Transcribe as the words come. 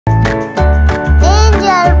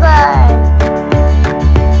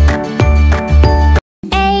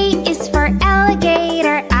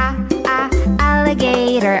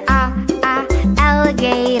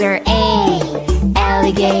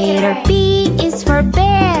bear. B is for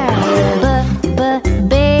bear.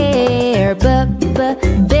 Bear.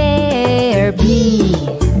 Bear. B,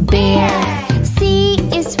 bear. C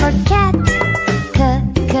is for cat. Cat.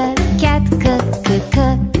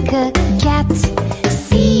 Cat.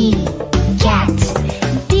 C, cat.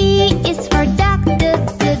 D is for duck. Duck.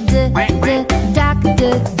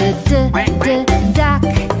 Duck.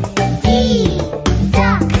 D,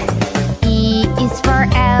 duck. E is for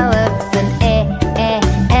elephant.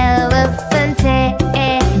 Elephant.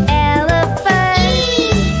 Elephant.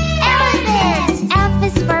 Elephant. F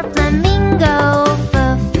is for flamingo.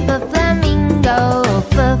 Flamingo.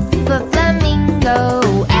 Flamingo.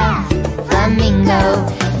 F, flamingo.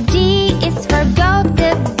 G is for goat.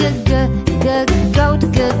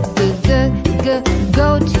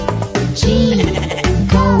 Goat. G,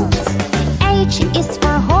 goat. H is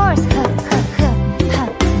for horse.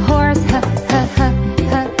 Horse.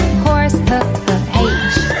 Horse.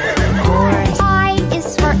 H, horse. I is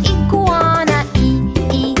for iguana.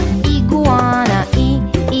 Iguana.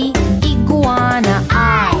 Iguana. I,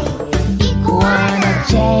 iguana.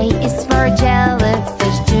 J is for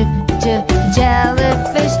jellyfish.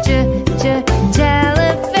 Jellyfish. Jellyfish.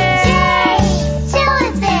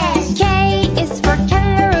 Jellyfish. K is for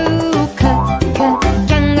kangaroo.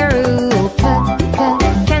 Kangaroo.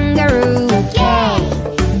 Kangaroo. K,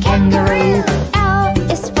 kangaroo. L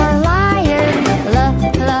is for lion. Lion.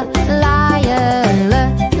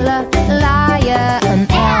 Lion.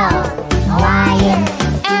 L, lion.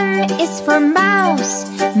 M is for mouse.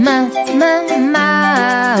 Mouse.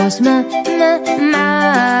 Mouse.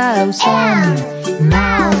 M,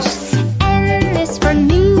 mouse. N is for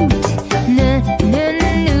newt. Newt.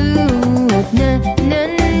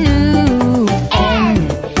 N,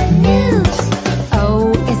 newt. O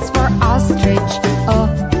is for ostrich.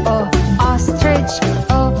 Ostrich.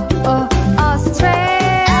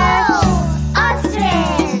 Ostrich.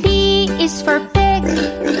 Ostrich. P is for pig.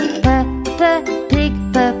 Pig.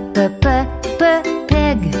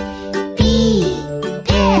 Pig. P,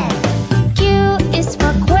 pig. Q is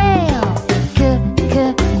for quail.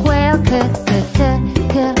 Quail.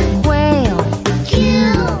 Quail. Q,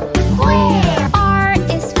 quail. R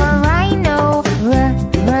is for rhino.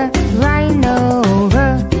 Rhino.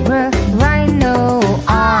 Rhino.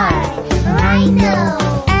 R, rhino.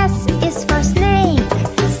 S is for snake.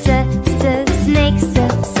 Snake.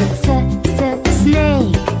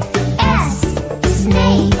 Snake. S,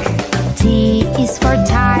 snake. T is for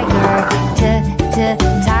tiger.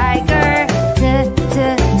 Tiger.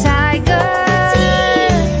 Tiger.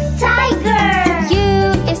 Tiger. U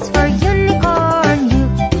is for unicorn.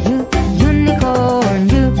 Unicorn.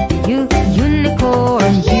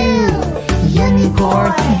 Unicorn.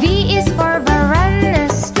 Unicorn. V is for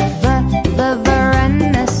varanus.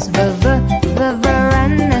 Varanus.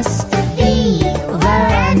 Varanus. V,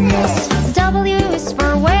 varanus. W is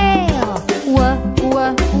for whale.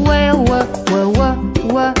 Whale.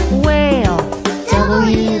 Whale.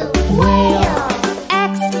 W, whale.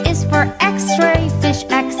 X is for x-ray fish.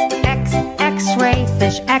 X-ray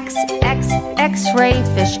fish. X-ray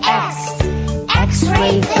fish.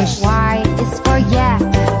 X-ray fish. Y is for yak.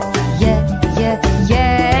 Yak.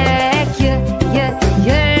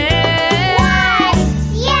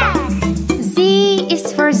 Z is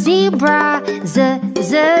for zebra.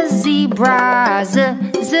 Zebra.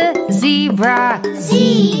 Zebra. Z,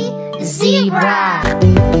 zebra.